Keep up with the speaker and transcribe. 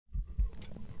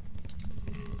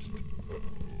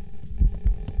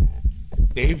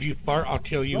Dave, you fart, I'll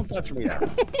kill you. Don't touch me.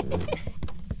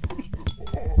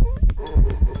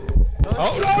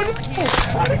 Oh, no! How did you kill me?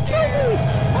 How did you kill me?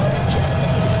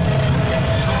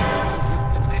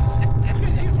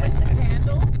 Could you light the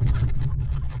candle?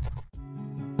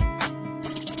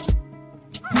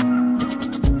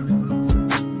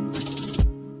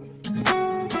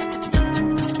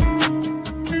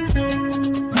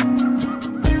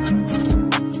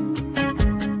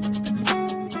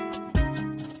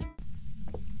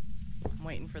 I'm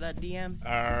waiting for that DM.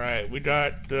 Alright, we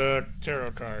got the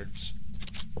tarot cards.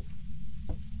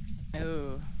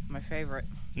 Ooh, my favorite.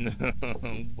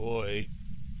 Oh boy.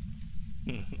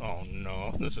 Oh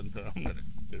no, we're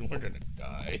gonna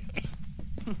die.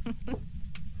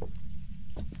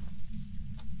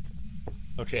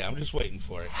 Okay, I'm just waiting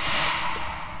for it.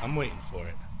 I'm waiting for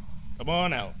it. Come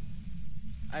on out.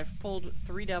 I've pulled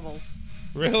 3 devils.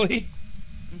 Really?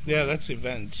 Yeah, that's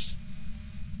events.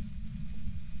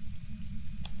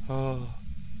 Oh.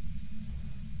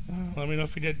 Let me know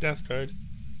if you get death card.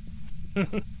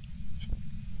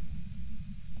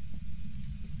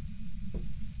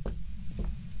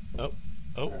 Oh.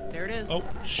 Oh. There it is. Oh,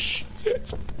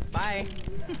 shit. Bye.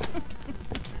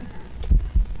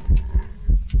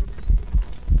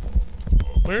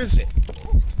 Where is it?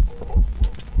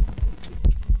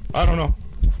 I don't know.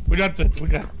 We got.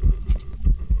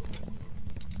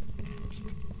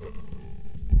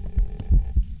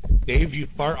 Dave, you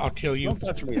fart, I'll kill you. Don't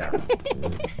touch me.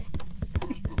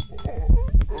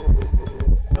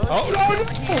 Oh, no! How did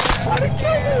you kill me? How did you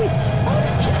kill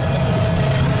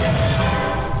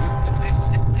me?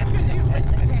 Could you light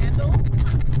the candle?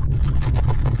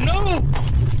 No!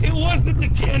 It wasn't the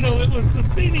candle, it was the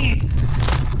thingy!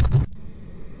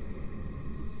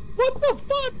 What the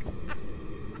fuck?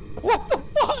 What the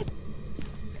fuck?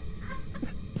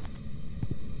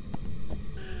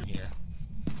 Here.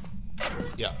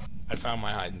 Yeah, I found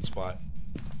my hiding spot.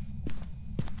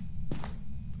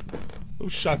 Who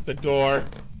shut the door?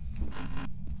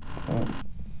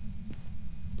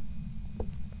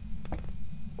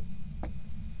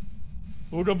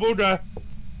 Buddha Buddha!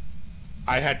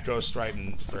 I had ghost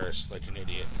writing first, like an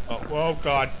idiot. Oh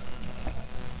god.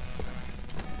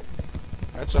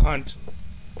 That's a hunt.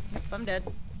 Yep, I'm dead.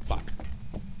 Fuck.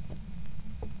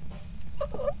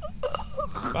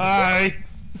 Bye!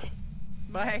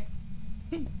 Bye.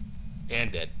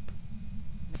 And dead.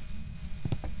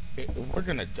 Okay, we're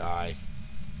gonna die.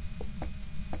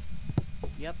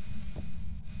 Yep.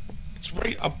 It's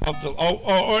right above the...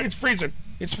 Oh, it's freezing!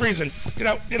 It's freezing! Get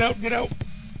out, get out, get out!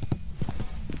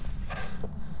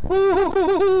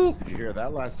 Woo-hoo-hoo-hoo-hoo. Did you hear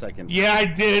that last second? Yeah, I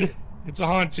did! It's a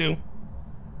haunt too.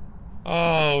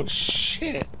 Oh,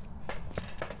 shit.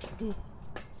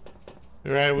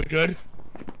 Alright, we good?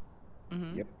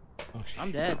 Mm-hmm. Yep. Okay.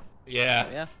 I'm dead. Yeah.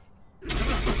 Yeah.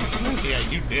 Yeah,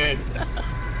 you did.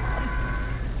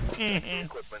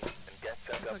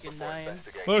 Fucking dying.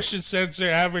 Motion sensor,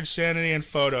 average sanity, and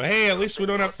photo. Hey, at least we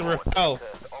don't have to repel.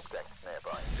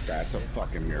 That's a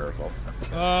fucking miracle.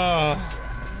 Oh.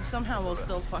 Somehow we'll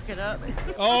still fuck it up.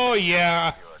 Oh,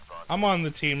 yeah. I'm on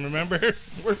the team, remember?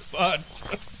 We're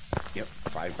fucked. Yep.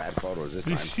 5 bad photos this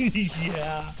time.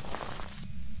 Yeah.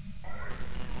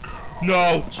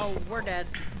 No. Oh, we're dead.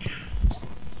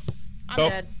 I'm Nope.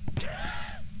 dead.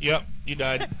 Yep, you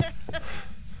died.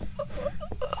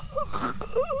 God.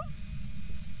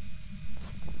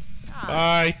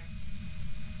 Bye.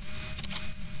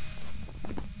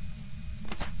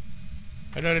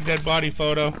 I got a dead body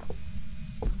photo.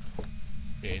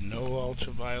 Okay, no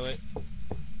ultraviolet.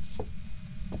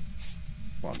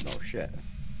 Well, no shit.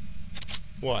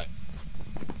 What?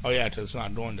 Oh yeah, 'cause it's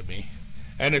not going to be.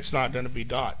 And it's not going to be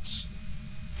dots.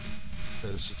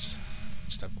 Because it's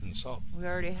stepped in the salt. We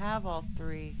already have all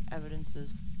 3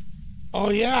 evidences. Oh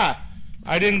yeah!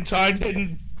 I didn't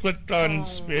click on Oh,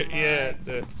 spit yet.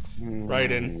 The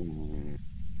write-in.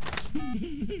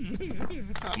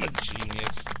 I'm a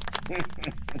genius.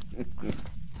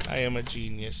 I am a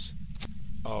genius.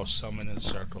 Oh, summon in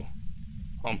circle.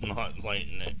 I'm not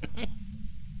lighting it.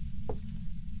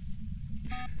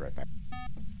 Right back.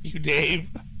 You, Dave.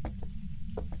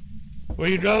 Where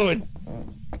you going?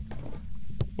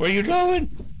 Where you going?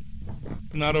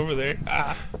 Not over there.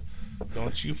 Ah.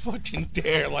 Don't you fucking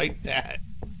dare like that.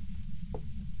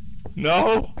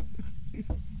 No.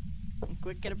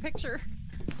 Quick, get a picture.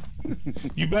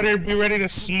 You better be ready to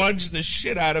smudge the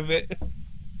shit out of it.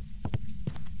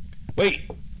 Wait.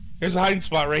 There's a hiding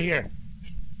spot right here.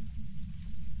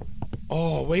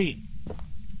 Oh, wait.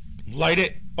 Light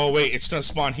it. Oh, wait. It's gonna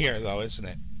spawn here, though, isn't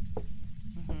it?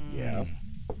 Mm-hmm. Yeah.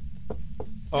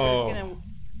 Oh.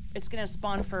 It's gonna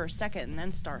spawn for a second and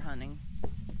then start hunting.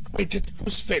 Wait, get the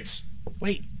crucifix.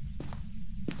 Wait.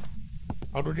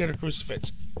 How do we get a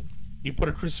crucifix? You put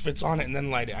a crucifix on it and then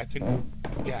light it. I think.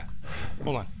 Yeah.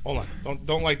 Hold on. Hold on.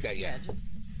 Don't light that yet.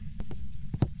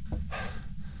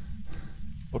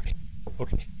 Okay.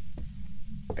 Okay.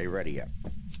 Are you ready yet?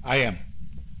 I am.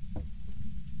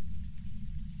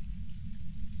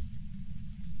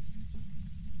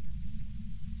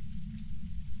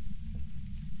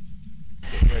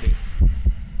 Get ready.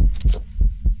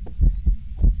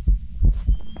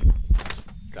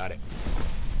 Got it.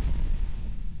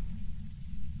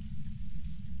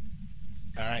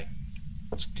 All right.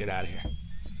 Let's get out of here.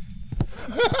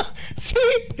 See?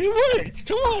 It worked.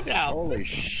 Come on now. Holy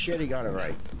shit, he got it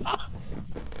right.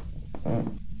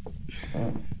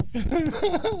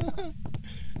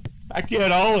 I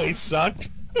can't always suck.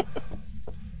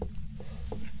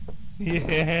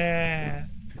 Yeah.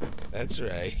 That's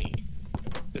right.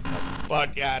 Get the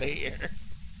fuck out of here.